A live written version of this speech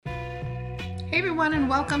Hey everyone, and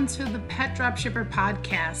welcome to the Pet Dropshipper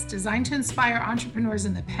podcast, designed to inspire entrepreneurs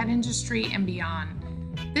in the pet industry and beyond.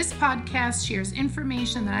 This podcast shares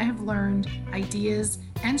information that I have learned, ideas,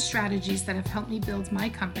 and strategies that have helped me build my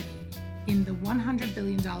company in the $100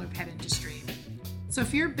 billion pet industry. So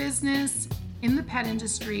if you're a business in the pet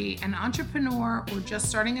industry, an entrepreneur, or just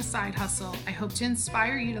starting a side hustle, I hope to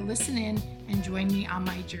inspire you to listen in and join me on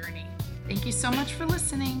my journey. Thank you so much for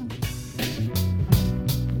listening.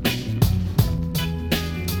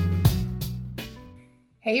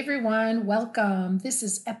 Hey everyone, welcome. This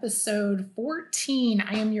is episode 14.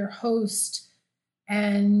 I am your host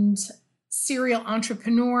and serial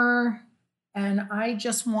entrepreneur, and I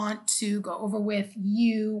just want to go over with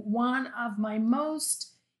you one of my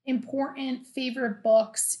most important favorite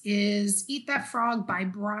books is Eat That Frog by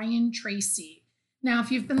Brian Tracy. Now,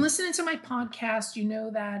 if you've been listening to my podcast, you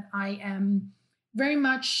know that I am very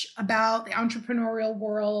much about the entrepreneurial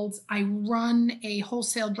world. I run a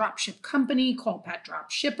wholesale dropship company called Pet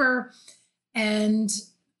Dropshipper. And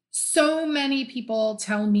so many people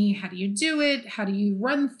tell me, how do you do it? How do you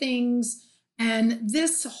run things? And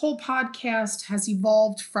this whole podcast has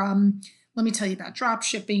evolved from, let me tell you about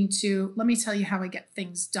dropshipping, to let me tell you how I get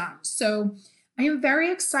things done. So I am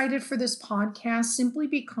very excited for this podcast simply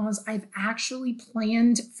because I've actually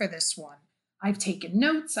planned for this one. I've taken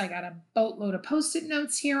notes. I got a boatload of Post-it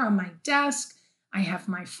notes here on my desk. I have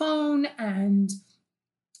my phone and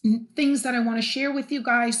things that I want to share with you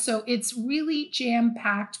guys. So it's really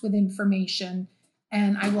jam-packed with information.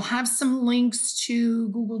 And I will have some links to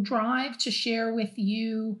Google Drive to share with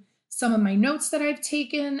you some of my notes that I've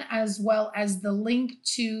taken, as well as the link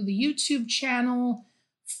to the YouTube channel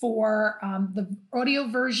for the audio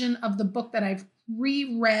version of the book that I've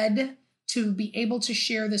reread to be able to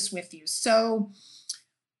share this with you. So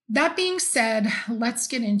that being said, let's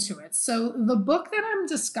get into it. So the book that I'm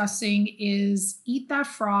discussing is Eat That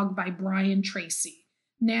Frog by Brian Tracy.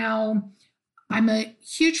 Now, I'm a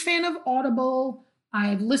huge fan of Audible.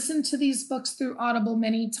 I've listened to these books through Audible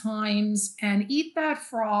many times, and Eat That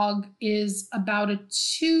Frog is about a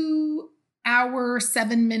 2-hour,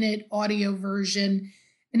 7-minute audio version.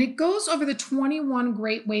 And it goes over the 21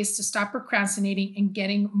 great ways to stop procrastinating and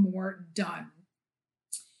getting more done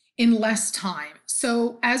in less time.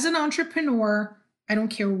 So as an entrepreneur, I don't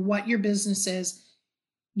care what your business is,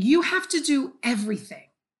 you have to do everything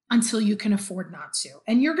until you can afford not to.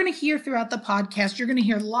 And you're going to hear throughout the podcast, you're going to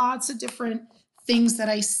hear lots of different things that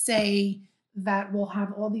I say that will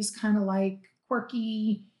have all these kind of like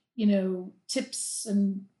quirky, tips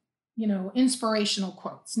and inspirational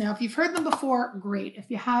quotes. Now, if you've heard them before, great. If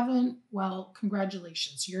you haven't, well,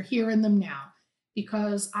 congratulations. You're hearing them now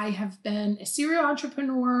because I have been a serial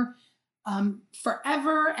entrepreneur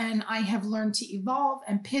forever, and I have learned to evolve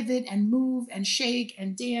and pivot and move and shake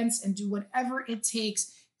and dance and do whatever it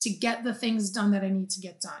takes to get the things done that I need to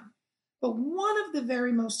get done. But one of the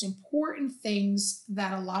very most important things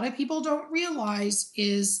that a lot of people don't realize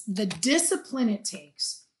is the discipline it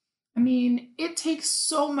takes. I mean, it takes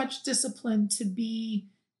so much discipline to be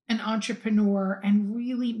an entrepreneur and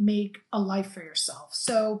really make a life for yourself.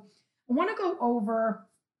 So I want to go over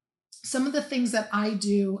some of the things that I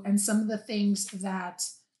do and some of the things that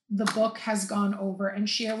the book has gone over and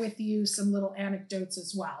share with you some little anecdotes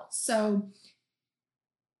as well. So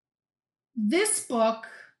this book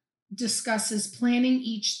discusses planning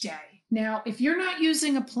each day. Now, if you're not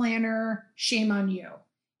using a planner, shame on you.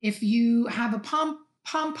 If you have a Palm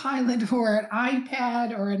Pilot or an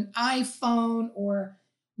iPad or an iPhone or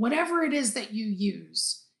whatever it is that you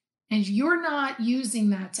use, and you're not using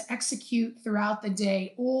that to execute throughout the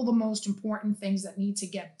day all the most important things that need to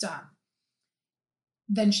get done,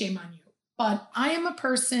 then shame on you. But I am a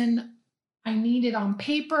person, I need it on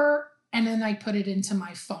paper, and then I put it into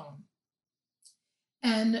my phone.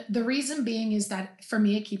 And the reason being is that for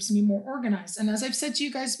me, it keeps me more organized. And as I've said to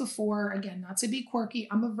you guys before, again, not to be quirky,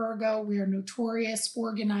 I'm a Virgo. We are notorious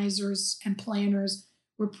organizers and planners.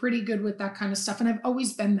 We're pretty good with that kind of stuff. And I've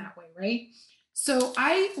always been that way, right? So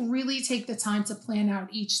I really take the time to plan out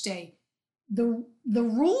each day. The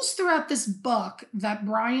rules throughout this book that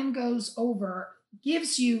Brian goes over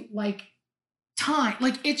gives you like time,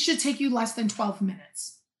 like it should take you less than 12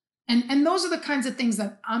 minutes. And those are the kinds of things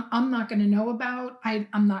that I'm not going to know about.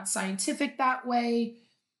 I'm not scientific that way.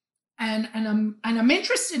 And I'm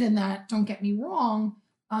interested in that. Don't get me wrong.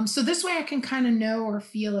 So this way I can kind of know or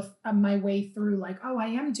feel if my way through like, oh, I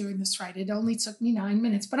am doing this right. It only took me 9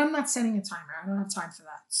 minutes, but I'm not setting a timer. I don't have time for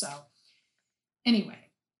that. So anyway,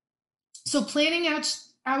 so planning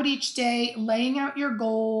out each day, laying out your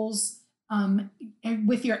goals, and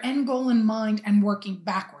with your end goal in mind and working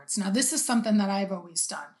backwards. Now, this is something that I've always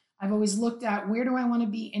done. I've always looked at where do I want to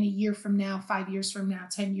be in a year from now, 5 years from now,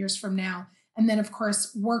 10 years from now. And then, of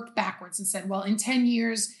course, worked backwards and said, well, in 10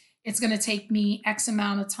 years, it's going to take me X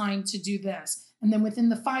amount of time to do this. And then within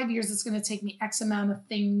the 5 years, it's going to take me X amount of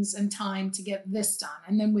things and time to get this done.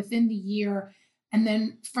 And then within the year, and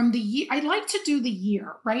then from the year, I like to do the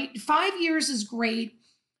year, right? 5 years is great,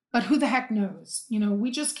 but who the heck knows?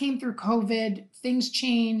 We just came through COVID, things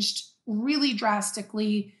changed really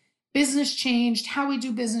drastically, business changed, how we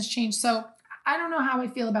do business changed. So I don't know how I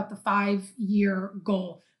feel about the 5 year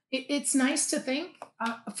goal. It's nice to think.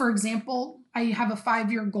 For example, I have a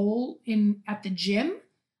 5 year goal at the gym.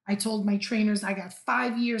 I told my trainers I got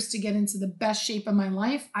 5 years to get into the best shape of my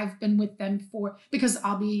life. I've been with them because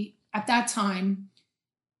I'll be at that time.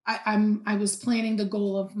 I was planning the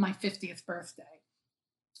goal of my 50th birthday.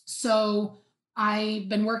 So I've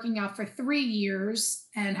been working out for 3 years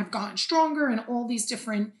and have gotten stronger in all these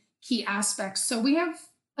different key aspects. So we have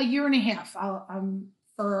a year and a half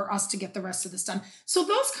for us to get the rest of this done. So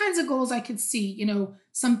those kinds of goals I could see,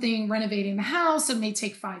 something renovating the house, it may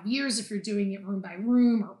take 5 years if you're doing it room by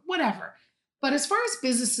room or whatever. But as far as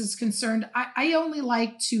business is concerned, I only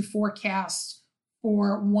like to forecast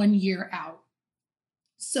for 1 year out.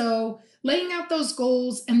 So laying out those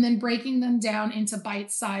goals and then breaking them down into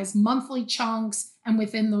bite-sized monthly chunks, and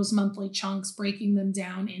within those monthly chunks, breaking them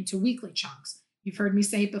down into weekly chunks. You've heard me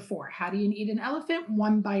say it before. How do you eat an elephant?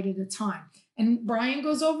 One bite at a time. And Brian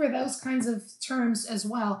goes over those kinds of terms as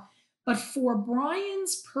well. But for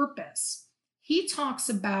Brian's purpose, he talks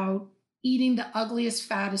about eating the ugliest,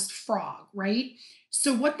 fattest frog, right?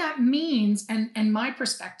 So what that means, and my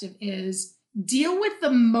perspective is, deal with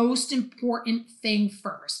the most important thing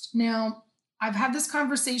first. Now, I've had this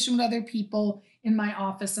conversation with other people in my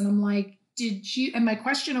office, and I'm like, and my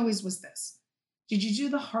question always was this: did you do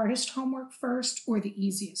the hardest homework first or the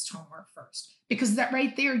easiest homework first? Because that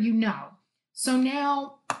right there, So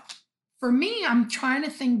now, for me, I'm trying to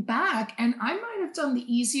think back, and I might have done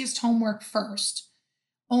the easiest homework first,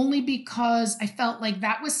 only because I felt like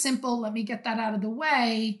that was simple. Let me get that out of the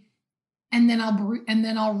way. And then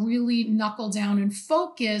I'll really knuckle down and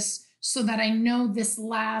focus so that I know this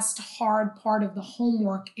last hard part of the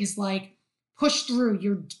homework is like push through.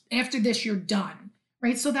 After this, you're done,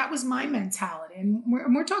 right? So that was my mentality, and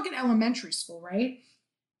we're talking elementary school, right?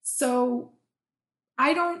 So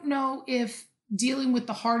I don't know if dealing with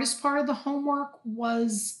the hardest part of the homework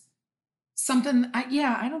was something.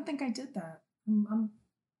 I don't think I did that.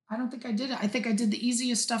 I don't think I did it. I think I did the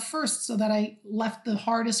easiest stuff first so that I left the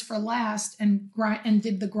hardest for last and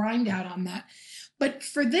did the grind out on that. But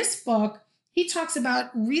for this book, he talks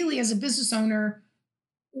about really as a business owner,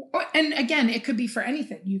 and again, it could be for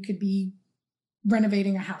anything. You could be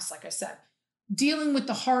renovating a house, like I said. Dealing with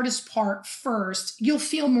the hardest part first, you'll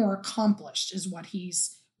feel more accomplished is what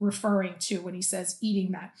he's referring to when he says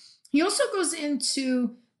eating that. He also goes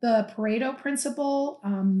into the Pareto principle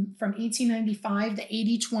from 1895, the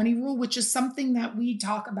 80-20 rule, which is something that we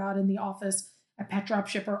talk about in the office at Pet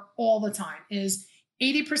Dropshipper all the time, is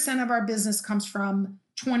 80% of our business comes from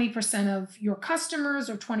 20% of your customers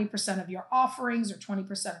or 20% of your offerings or 20%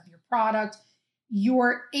 of your product.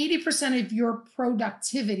 Your 80% of your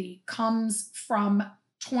productivity comes from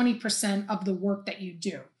 20% of the work that you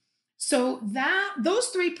do. So those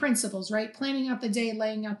three principles, right? Planning out the day,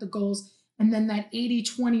 laying out the goals, and then that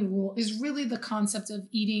 80-20 rule is really the concept of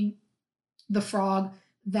eating the frog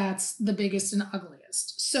that's the biggest and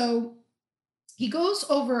ugliest. So he goes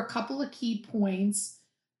over a couple of key points.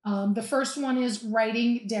 The first one is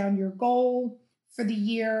writing down your goal for the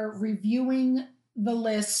year, reviewing the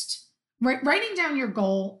list, writing down your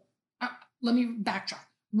goal. Let me backtrack.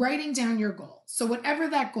 Writing down your goal. So whatever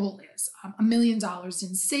that goal is, $1 million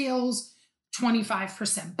in sales,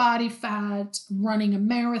 25% body fat, running a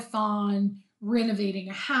marathon, renovating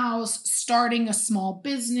a house, starting a small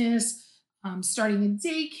business, starting a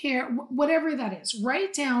daycare, whatever that is,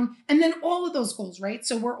 write down, and then all of those goals, right?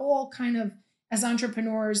 So we're all kind of, as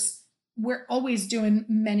entrepreneurs, we're always doing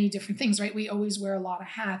many different things, right? We always wear a lot of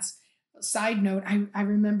hats. Side note, I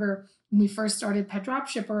remember when we first started Pet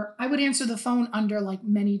Dropshipper, I would answer the phone under like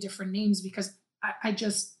many different names because I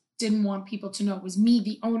just didn't want people to know it was me,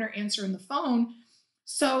 the owner, answering the phone.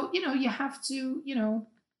 So, you have to,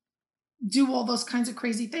 do all those kinds of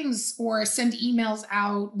crazy things or send emails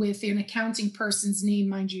out with an accounting person's name.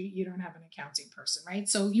 Mind you, you don't have an accounting person, right?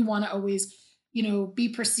 So you want to always, be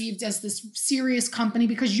perceived as this serious company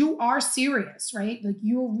because you are serious, right? Like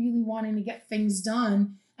you're really wanting to get things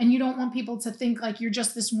done And you don't want people to think like you're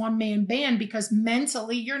just this one man band, because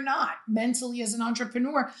mentally you're not. Mentally, as an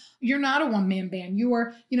entrepreneur, you're not a one man band. You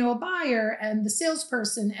are, a buyer and the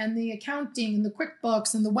salesperson and the accounting and the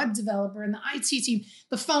QuickBooks and the web developer and the IT team,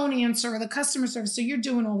 the phone answer, the customer service. So you're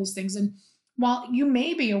doing all these things. And while you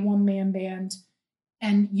may be a one man band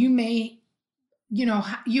and you may,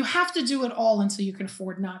 you have to do it all until you can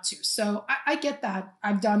afford not to. So I get that.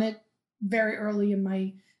 I've done it very early in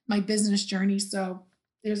my business journey. So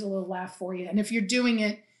there's a little laugh for you. And if you're doing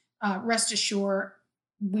it, rest assured,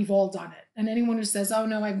 we've all done it. And anyone who says, oh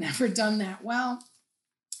no, I've never done that, well,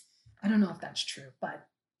 I don't know if that's true, but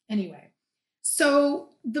anyway. So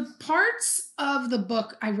the parts of the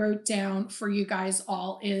book I wrote down for you guys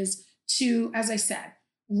all is to, as I said,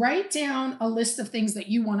 write down a list of things that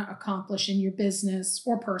you want to accomplish in your business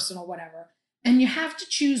or personal, whatever. And you have to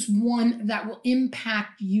choose one that will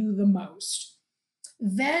impact you the most.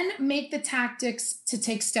 Then make the tactics to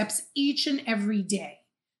take steps each and every day.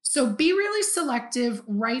 So be really selective,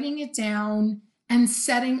 writing it down and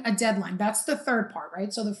setting a deadline. That's the third part,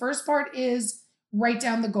 right? So the first part is write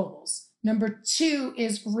down the goals. Number 2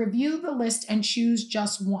 is review the list and choose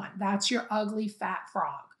just one. That's your ugly fat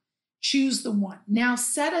frog. Choose the one. Now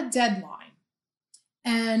set a deadline.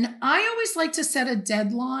 And I always like to set a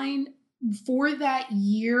deadline for that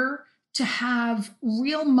year to have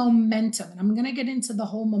real momentum. And I'm going to get into the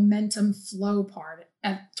whole momentum flow part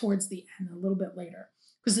towards the end a little bit later,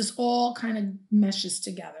 because this all kind of meshes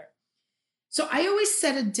together. So I always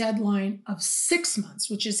set a deadline of 6 months,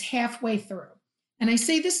 which is halfway through. And I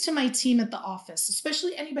say this to my team at the office,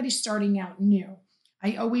 especially anybody starting out new.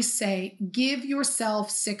 I always say, give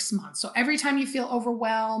yourself 6 months. So every time you feel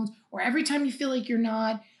overwhelmed, or every time you feel like you're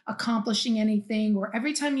not accomplishing anything, or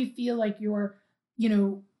every time you feel like you're,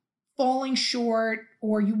 falling short,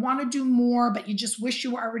 or you want to do more, but you just wish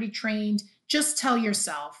you were already trained, just tell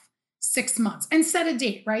yourself 6 months and set a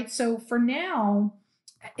date, right? So for now,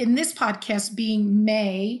 in this podcast being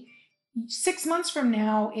May, 6 months from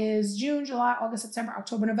now is June, July, August, September,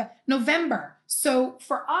 October, November. So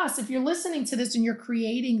for us, if you're listening to this and you're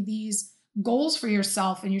creating these goals for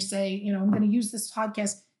yourself and you say, I'm going to use this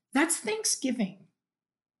podcast, that's Thanksgiving.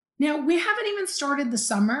 Now, we haven't even started the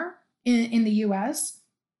summer in the US,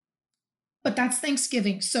 but that's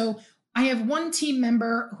Thanksgiving. So I have one team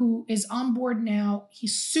member who is on board now.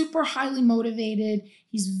 He's super highly motivated.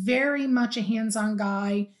 He's very much a hands-on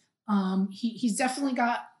guy. He's definitely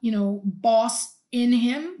got, boss in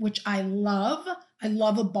him, which I love. I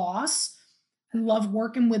love a boss. I love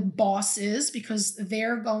working with bosses because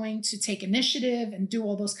they're going to take initiative and do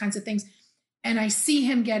all those kinds of things. And I see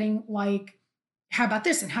him getting like, how about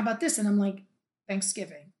this? And how about this? And I'm like,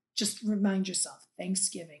 Thanksgiving. Just remind yourself,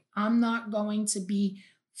 Thanksgiving. I'm not going to be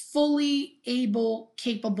fully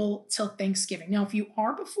capable till Thanksgiving. Now, if you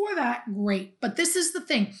are before that, great. But this is the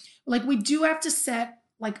thing. Like, we do have to set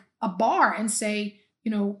like a bar and say,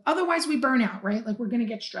 otherwise we burn out, right? Like, we're going to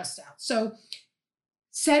get stressed out. So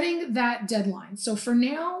setting that deadline. So for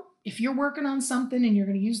now, if you're working on something and you're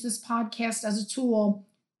going to use this podcast as a tool,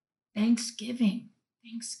 Thanksgiving.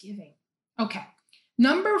 Okay.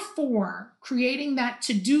 Number 4, creating that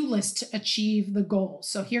to-do list to achieve the goal.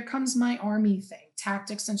 So here comes my army thing,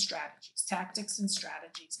 tactics and strategies.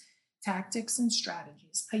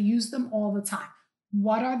 I use them all the time.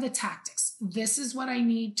 What are the tactics? This is what I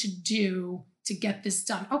need to do to get this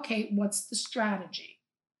done. Okay, what's the strategy?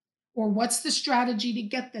 Or what's the strategy to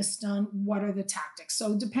get this done? What are the tactics?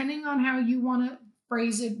 So depending on how you want to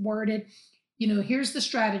phrase it, word it, here's the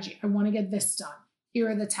strategy. I want to get this done. Here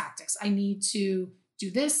are the tactics. I need to do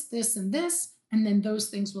this, this, and this, and then those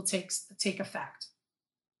things will take effect.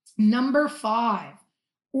 Number 5,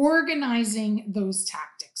 organizing those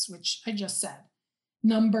tactics, which I just said.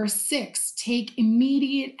 Number 6, take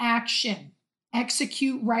immediate action.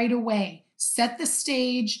 Execute right away. Set the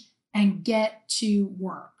stage and get to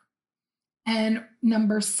work. And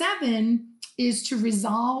number 7 is to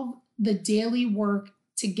resolve the daily work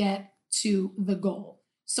to get to the goal.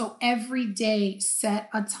 So every day, set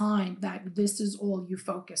a time that this is all you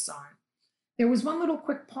focus on. There was one little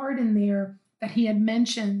quick part in there that he had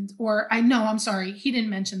mentioned, he didn't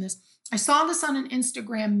mention this. I saw this on an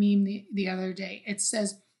Instagram meme the other day. It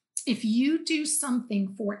says, if you do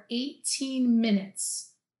something for 18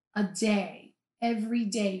 minutes a day, every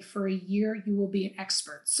day for a year, you will be an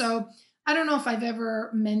expert. So I don't know if I've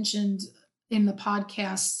ever mentioned in the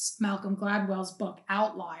podcasts Malcolm Gladwell's book,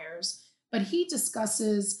 Outliers, but he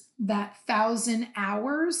discusses that 1,000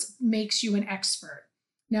 hours makes you an expert.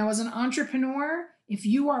 Now, as an entrepreneur, if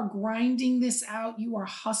you are grinding this out, you are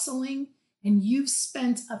hustling, and you've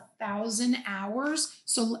spent 1,000 hours.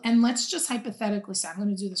 So, and let's just hypothetically say, I'm going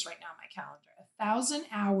to do this right now on my calendar, 1,000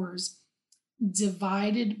 hours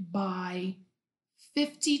divided by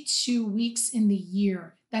 52 weeks in the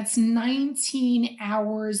year. That's 19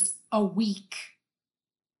 hours a week.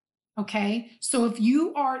 Okay. So if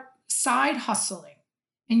you are side hustling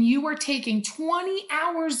and you are taking 20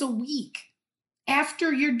 hours a week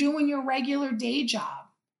after you're doing your regular day job,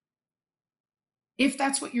 if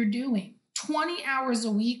that's what you're doing, 20 hours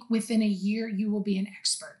a week within a year, you will be an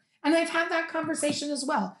expert. And I've had that conversation as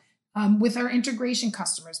well with our integration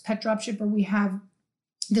customers. Pet Dropshipper, we have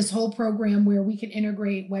this whole program where we can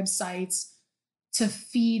integrate websites to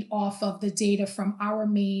feed off of the data from our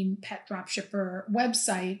main Pet Dropshipper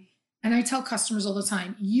website. And I tell customers all the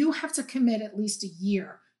time, you have to commit at least a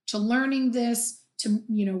year to learning this, to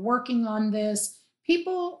working on this.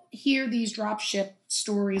 People hear these dropship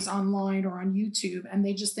stories online or on YouTube, and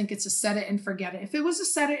they just think it's a set it and forget it. If it was a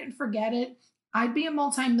set it and forget it, I'd be a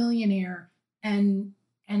multimillionaire, and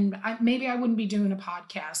maybe I wouldn't be doing a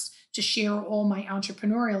podcast to share all my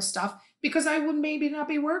entrepreneurial stuff, because I would maybe not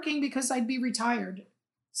be working because I'd be retired.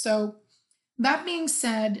 So that being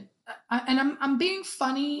said, and I'm being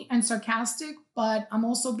funny and sarcastic, but I'm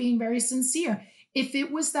also being very sincere. If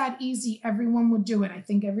it was that easy, everyone would do it. I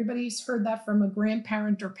think everybody's heard that from a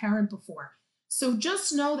grandparent or parent before. So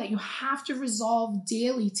just know that you have to resolve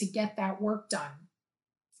daily to get that work done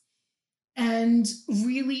and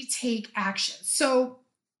really take action. So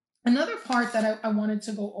another part that I wanted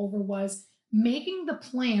to go over was making the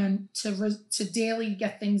plan to daily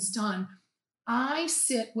get things done. I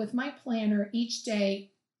sit with my planner each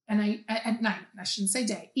day, and at night, I shouldn't say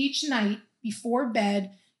day, each night before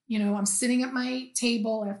bed, I'm sitting at my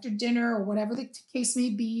table after dinner or whatever the case may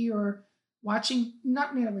be, or watching,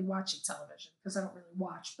 not merely watching television because I don't really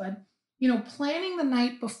watch, but, planning the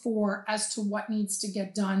night before as to what needs to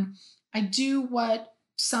get done. I do what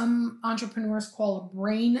some entrepreneurs call a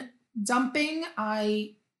brain dumping.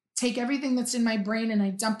 I take everything that's in my brain and I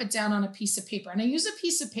dump it down on a piece of paper. And I use a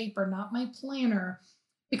piece of paper, not my planner,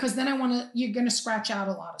 because then you're going to scratch out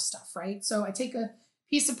a lot of stuff, right? So I take a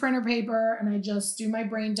piece of printer paper and I just do my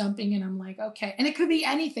brain dumping, and I'm like, okay. And it could be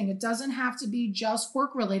anything. It doesn't have to be just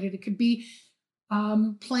work related. It could be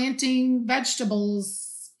planting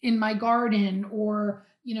vegetables in my garden, or,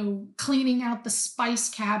 cleaning out the spice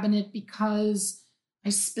cabinet because I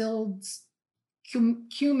spilled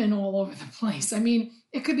cumin all over the place. I mean,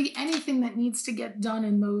 it could be anything that needs to get done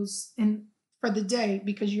for the day,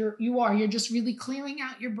 because you're just really clearing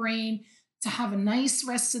out your brain to have a nice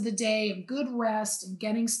rest of the day, a good rest, and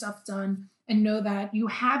getting stuff done, and know that you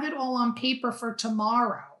have it all on paper for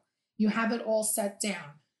tomorrow. You have it all set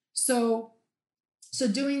down. So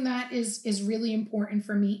doing that is really important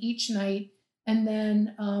for me each night. And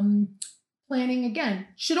then planning, again,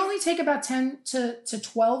 should only take about 10 to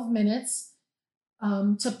 12 minutes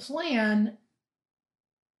to plan.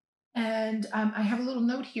 And I have a little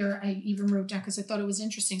note here I even wrote down because I thought it was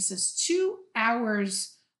interesting. It says 2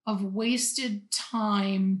 hours of wasted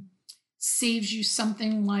time saves you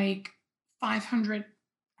something like 500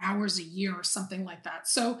 hours a year or something like that.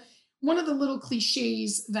 So one of the little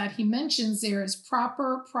cliches that he mentions there is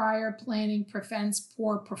proper prior planning prevents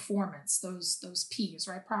poor performance. Those P's,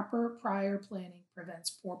 right? Proper prior planning prevents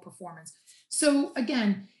poor performance. So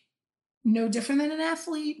again, no different than an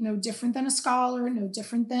athlete, no different than a scholar, no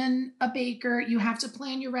different than a baker. You have to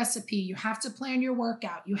plan your recipe. You have to plan your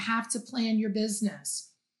workout. You have to plan your business.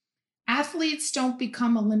 Athletes don't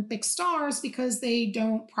become Olympic stars because they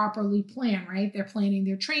don't properly plan, right? They're planning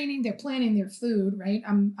their training, they're planning their food, right?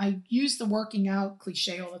 I use the working out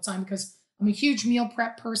cliche all the time because I'm a huge meal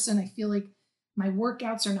prep person. I feel like my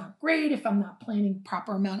workouts are not great if I'm not planning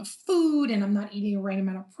proper amount of food and I'm not eating the right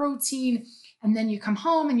amount of protein. And then you come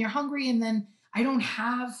home and you're hungry, and then I don't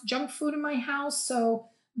have junk food in my house. So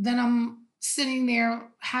then I'm sitting there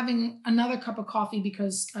having another cup of coffee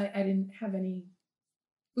because I didn't have any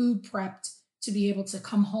food prepped to be able to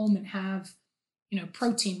come home and have,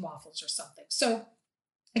 protein waffles or something. So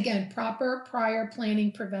again, proper prior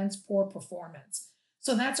planning prevents poor performance.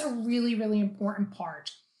 So that's a really, really important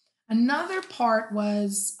part. Another part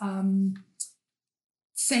was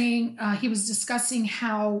saying, he was discussing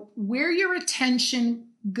how where your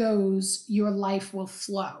attention goes, your life will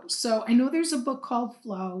flow. So I know there's a book called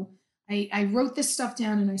Flow. I wrote this stuff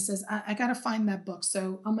down and I says, I got to find that book.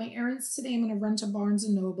 So on my errands today, I'm going to run to Barnes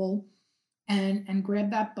and Noble and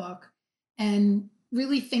grab that book and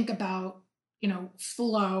really think about,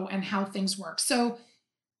 flow and how things work. So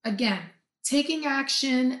again, taking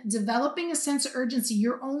action, developing a sense of urgency.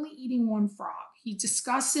 You're only eating one frog. He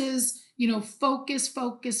discusses, focus,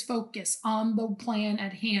 focus, focus on the plan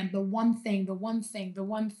at hand, the one thing, the one thing, the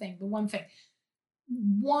one thing, the one thing.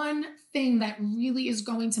 One thing that really is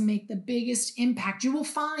going to make the biggest impact. You will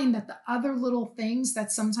find that the other little things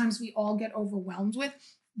that sometimes we all get overwhelmed with,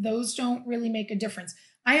 those don't really make a difference.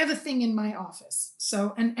 I have a thing in my office.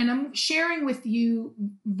 So, and I'm sharing with you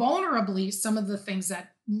vulnerably some of the things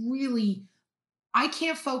that really I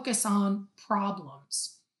can't focus on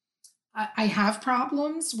problems. I have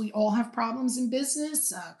problems. We all have problems in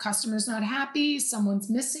business. Customer's not happy. Someone's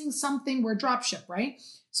missing something. We're dropship, right?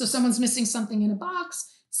 So someone's missing something in a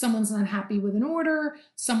box. Someone's not happy with an order.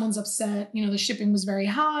 Someone's upset. The shipping was very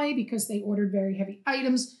high because they ordered very heavy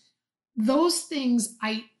items. Those things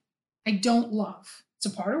I don't love. It's a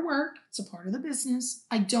part of work. It's a part of the business.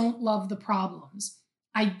 I don't love the problems.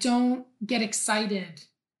 I don't get excited.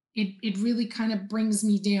 It really kind of brings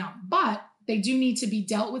me down. But they do need to be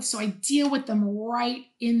dealt with. So I deal with them right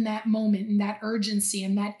in that moment, in that urgency,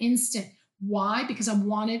 in that instant. Why? Because I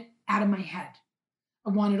want it out of my head. I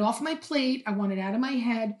want it off my plate. I want it out of my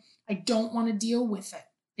head. I don't want to deal with it.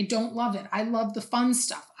 I don't love it. I love the fun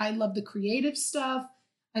stuff. I love the creative stuff.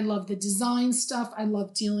 I love the design stuff. I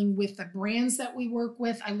love dealing with the brands that we work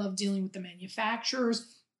with. I love dealing with the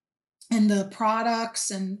manufacturers and the products.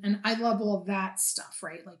 And I love all that stuff,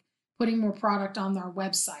 right? Like putting more product on our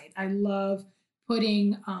website. I love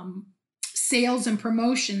putting sales and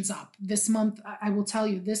promotions up. This month, I will tell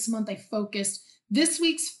you, this month I focused. This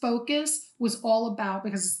week's focus was all about,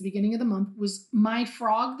 because it's the beginning of the month, was my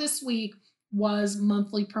frog this week was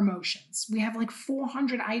monthly promotions. We have like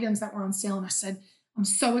 400 items that were on sale. And I said, I'm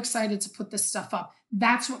so excited to put this stuff up.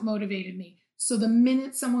 That's what motivated me. So the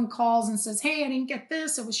minute someone calls and says, hey, I didn't get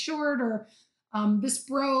this, it was short, or this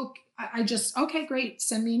broke, I just, okay, great.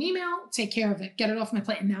 Send me an email, take care of it, get it off my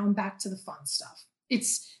plate. And now I'm back to the fun stuff.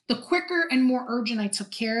 It's the quicker and more urgent I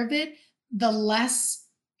took care of it, the less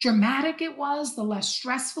dramatic it was, the less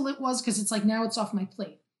stressful it was, because it's like now it's off my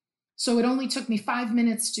plate. So it only took me 5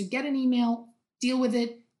 minutes to get an email, deal with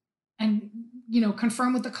it, and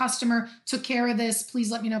confirm with the customer, took care of this. Please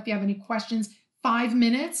let me know if you have any questions. 5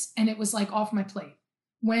 minutes, and it was like off my plate.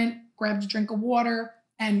 Went, grabbed a drink of water,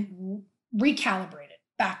 and recalibrated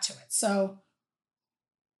back to it. So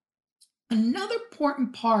another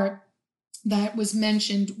important part that was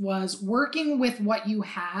mentioned was working with what you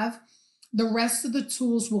have. The rest of the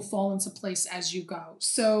tools will fall into place as you go.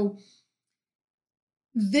 So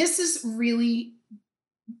this is really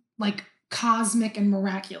like cosmic and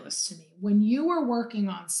miraculous to me. When you are working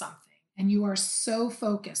on something and you are so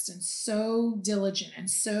focused and so diligent and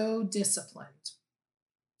so disciplined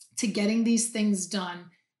to getting these things done,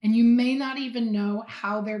 and you may not even know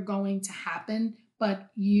how they're going to happen, but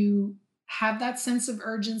you have that sense of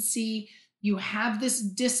urgency, you have this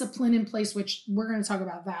discipline in place, which we're going to talk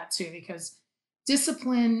about that too, because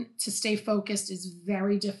discipline to stay focused is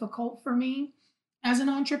very difficult for me as an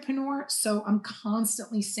entrepreneur. So I'm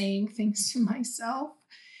constantly saying things to myself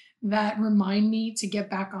that remind me to get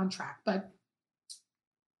back on track. But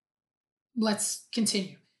let's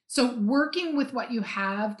continue. So working with what you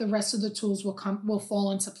have, the rest of the tools will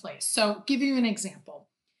fall into place. So give you an example.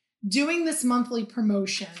 Doing this monthly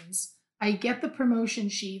promotions, I get the promotion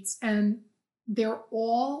sheets and they're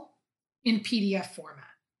all in PDF format.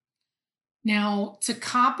 Now, to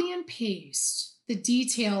copy and paste the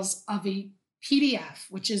details of a PDF,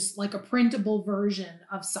 which is like a printable version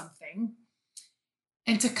of something,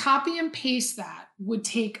 and to copy and paste that would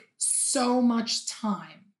take so much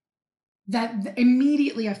time that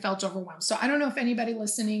immediately I felt overwhelmed. So I don't know if anybody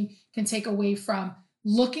listening can take away from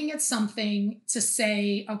looking at something to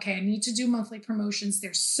say, okay, I need to do monthly promotions.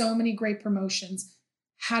 There's so many great promotions.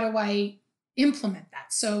 How do I implement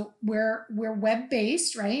that? So we're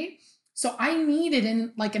web-based, right? So I need it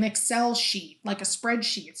in like an Excel sheet, like a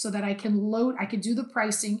spreadsheet, so that I could do the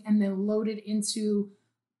pricing and then load it into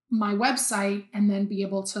my website and then be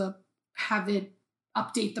able to have it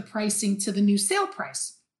update the pricing to the new sale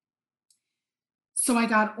price. So I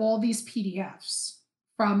got all these PDFs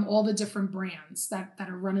from all the different brands that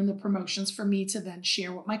are running the promotions for me to then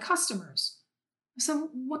share with my customers. So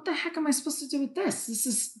what the heck am I supposed to do with this?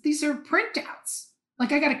 These are printouts.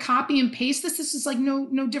 Like I got to copy and paste this. This is like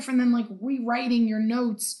no different than like rewriting your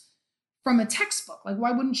notes from a textbook. Like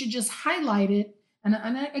why wouldn't you just highlight it? And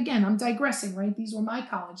again, I'm digressing, right? These were my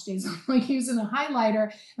college days. I'm like using a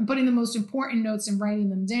highlighter and putting the most important notes and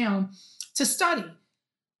writing them down to study.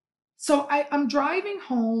 So I'm driving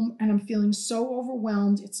home and I'm feeling so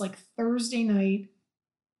overwhelmed. It's like Thursday night.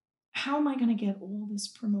 How am I going to get all this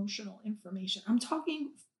promotional information? I'm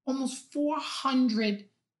talking almost 400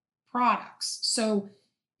 products. So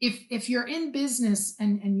if you're in business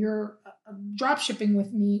and you're drop shipping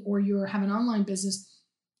with me, or you have an online business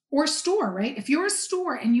or store, right? If you're a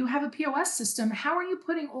store and you have a POS system, how are you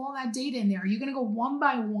putting all that data in there? Are you going to go one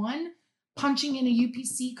by one, punching in a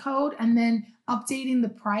UPC code and then updating the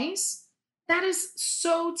price? That is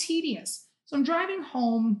so tedious. So I'm driving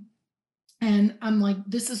home and I'm like,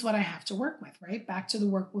 this is what I have to work with, right? Back to the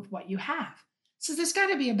work with what you have. So there's got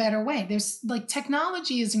to be a better way. There's like,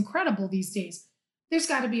 technology is incredible these days. There's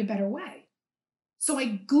got to be a better way. So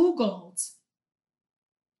I Googled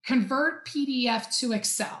convert PDF to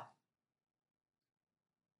Excel.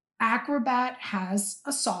 Acrobat has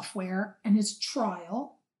a software and it's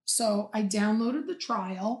trial. So I downloaded the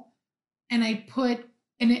trial and I put,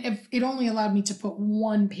 and it only allowed me to put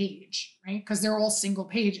one page, right? Because they're all single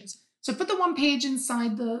pages. So I put the one page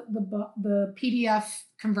inside the PDF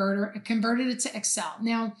converter. It converted it to Excel.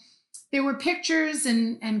 Now, there were pictures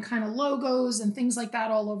and kind of logos and things like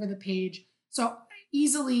that all over the page. So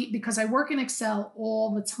easily, because I work in Excel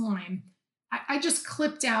all the time, I just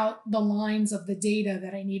clipped out the lines of the data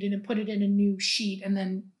that I needed and put it in a new sheet and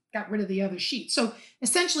then got rid of the other sheet. So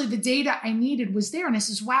essentially the data I needed was there. And I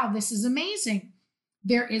says, wow, this is amazing.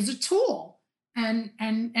 There is a tool, and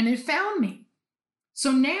it found me.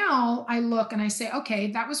 So now I look and I say,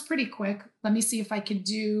 okay, that was pretty quick. Let me see if I could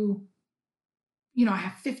do, I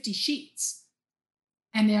have 50 sheets,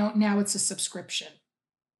 and now it's a subscription.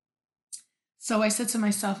 So I said to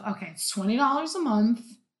myself, okay, it's $20 a month.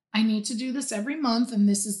 I need to do this every month, and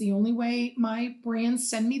this is the only way my brands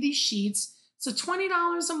send me these sheets. So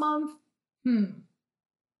 $20 a month,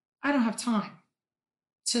 I don't have time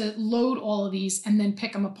to load all of these and then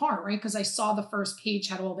pick them apart, right? Because I saw the first page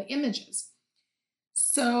had all the images.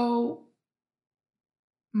 So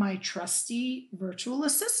my trusty virtual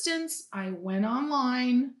assistants, I went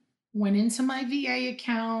online, went into my VA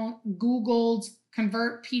account, Googled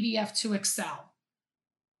convert PDF to Excel.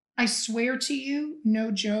 I swear to you,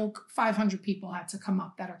 no joke, 500 people had to come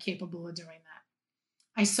up that are capable of doing that.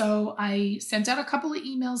 So I sent out a couple of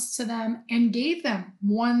emails to them and gave them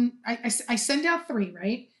one. I send out 3,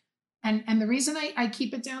 right? And the reason I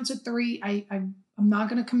keep it down to 3, I'm not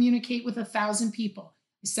going to communicate with 1,000 people.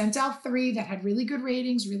 I sent out 3 that had really good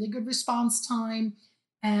ratings, really good response time.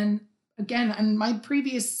 And again, and my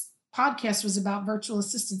previous podcast was about virtual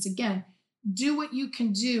assistants. Again, do what you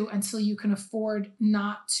can do until you can afford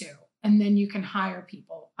not to, and then you can hire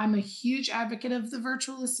people. I'm a huge advocate of the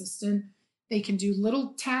virtual assistant. They can do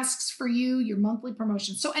little tasks for you, your monthly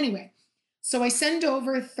promotion. So anyway, so I send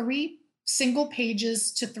over 3 single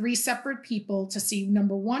pages to 3 separate people to see,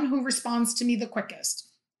 number 1, who responds to me the quickest.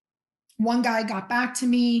 One guy got back to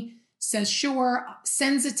me, says, sure,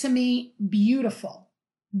 sends it to me, beautiful,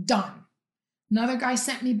 done. Another guy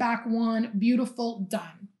sent me back one, beautiful,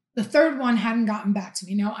 done. The third one hadn't gotten back to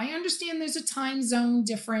me. Now, I understand there's a time zone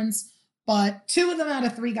difference, but 2 of them out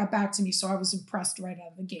of 3 got back to me, so I was impressed right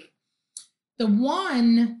out of the gate. The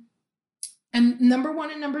one, and number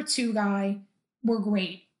 1 and number 2 guy were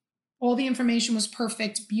great. All the information was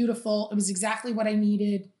perfect, beautiful. It was exactly what I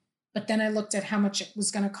needed. But then I looked at how much it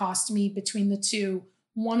was going to cost me between the 2.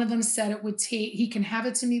 One of them said it would take, he can have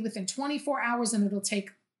it to me within 24 hours and it'll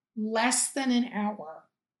take less than an hour.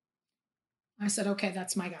 I said, okay,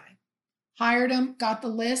 that's my guy. Hired him, got the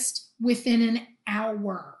list within an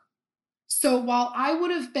hour. So while I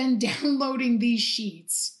would have been downloading these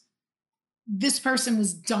sheets, this person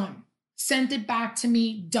was done. Sent it back to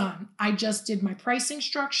me, done. I just did my pricing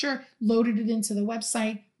structure, loaded it into the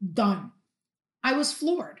website, done. I was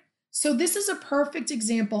floored. So this is a perfect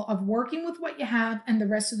example of working with what you have, and the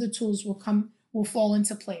rest of the tools will fall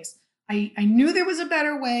into place. I knew there was a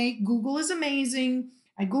better way. Google is amazing.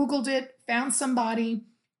 I Googled it, found somebody,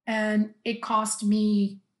 and it cost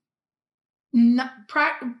me,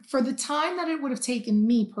 for the time that it would have taken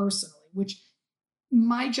me personally, which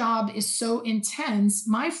my job is so intense.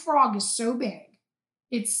 My frog is so big.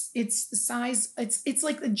 It's the size, it's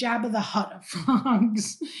like the Jabba the Hutt of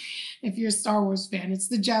frogs. If you're a Star Wars fan, it's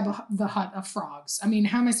the Jabba the Hutt of frogs. I mean,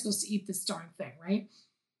 how am I supposed to eat this darn thing, right?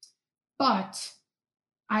 But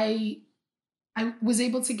I was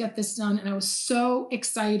able to get this done, and I was so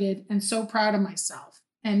excited and so proud of myself.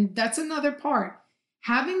 And that's another part.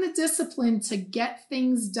 Having the discipline to get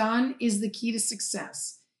things done is the key to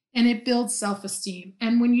success. And it builds self-esteem.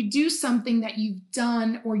 And when you do something that you've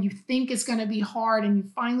done or you think is going to be hard and you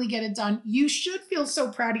finally get it done, you should feel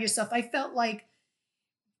so proud of yourself. I felt like,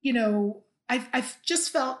 I've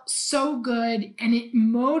just felt so good, and it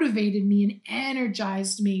motivated me and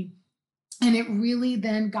energized me. And it really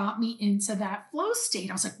then got me into that flow state.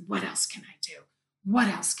 I was like, what else can I do? What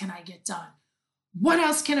else can I get done? what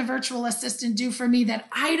else can a virtual assistant do for me that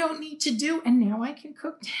I don't need to do? And now I can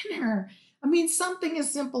cook dinner. I mean, something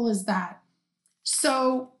as simple as that.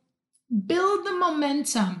 So build the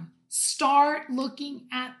momentum. Start looking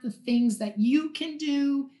at the things that you can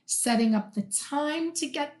do, setting up the time to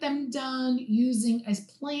get them done, using a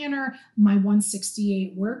planner. My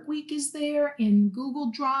 168 work week is there in Google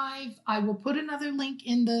Drive. I will put another link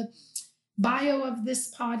in the bio of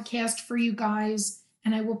this podcast for you guys,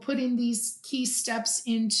 and I will put in these key steps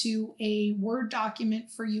into a Word document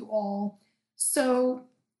for you all. So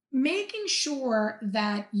making sure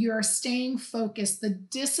that you're staying focused, the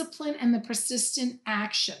discipline and the persistent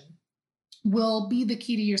action will be the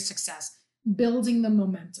key to your success, building the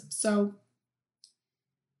momentum. So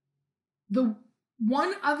the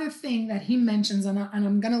one other thing that he mentions, and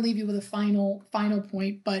I'm going to leave you with a final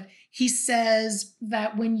point, but he says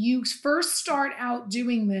that when you first start out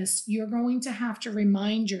doing this, you're going to have to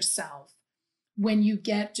remind yourself when you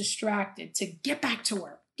get distracted to get back to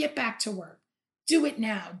work, do it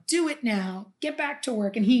now, get back to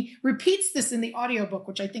work. And he repeats this in the audiobook,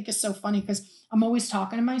 which I think is so funny because I'm always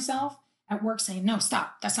talking to myself at work saying, no,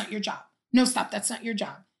 stop, that's not your job. No, stop, that's not your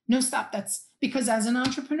job. No, stop, that's because as an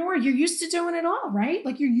entrepreneur, you're used to doing it all, right?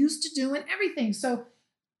 Like you're used to doing everything. So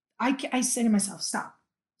I say to myself, stop,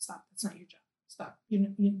 that's not your job. Stop,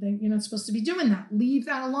 you're not supposed to be doing that. Leave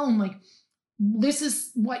that alone. Like this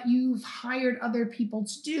is what you've hired other people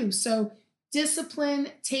to do. So discipline,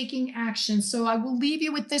 taking action. So I will leave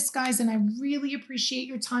you with this, guys, and I really appreciate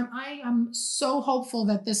your time. I am so hopeful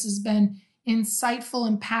that this has been insightful,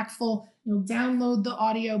 impactful. You'll download the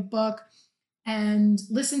audio book and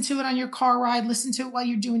listen to it on your car ride, listen to it while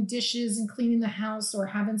you're doing dishes and cleaning the house or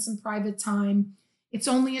having some private time. It's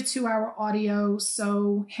only a 2-hour audio,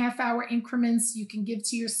 so half-hour increments you can give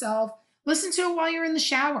to yourself. Listen to it while you're in the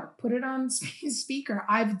shower. Put it on speaker.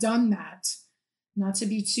 I've done that. Not to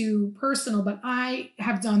be too personal, but I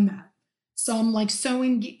have done that. So I'm like so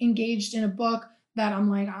engaged in a book that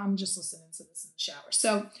I'm like, I'm just listening to this in the shower.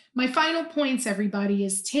 So my final points, everybody,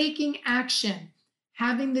 is taking action.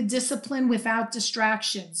 Having the discipline without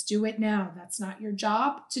distractions. Do it now. That's not your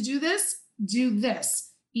job to do this. Do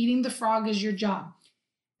this. Eating the frog is your job.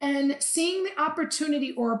 And seeing the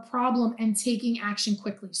opportunity or a problem and taking action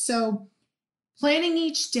quickly. So planning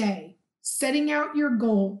each day, setting out your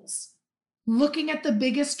goals, looking at the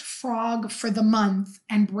biggest frog for the month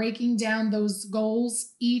and breaking down those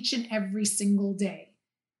goals each and every single day.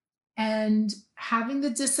 And having the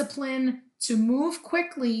discipline to move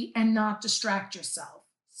quickly and not distract yourself.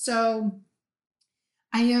 So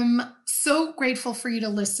I am so grateful for you to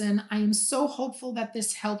listen. I am so hopeful that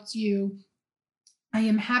this helped you. I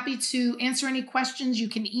am happy to answer any questions. You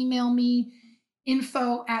can email me.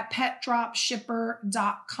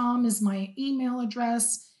 info@petdropshipper.com is my email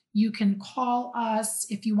address. You can call us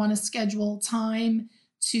if you want to schedule time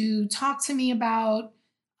to talk to me about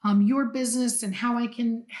your business and how I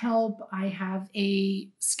can help. I have a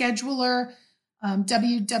scheduler,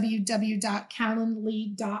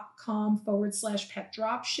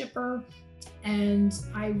 www.calendly.com/petdropshipper. And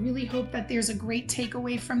I really hope that there's a great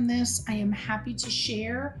takeaway from this. I am happy to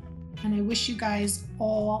share, and I wish you guys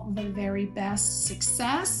all the very best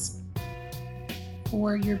success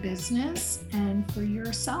for your business and for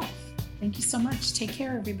yourself. Thank you so much. Take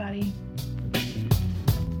care, everybody.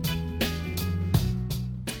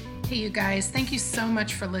 Hey, you guys, thank you so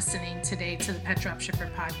much for listening today to the Pet Dropshipper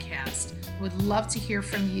podcast. Would love to hear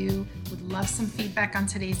from you. Would love some feedback on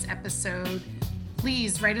today's episode.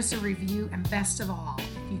 Please write us a review, and best of all,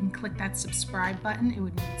 if you can click that subscribe button, it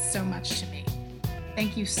would mean so much to me.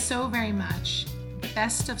 Thank you so very much.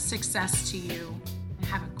 Best of success to you.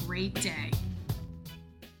 Have a great day.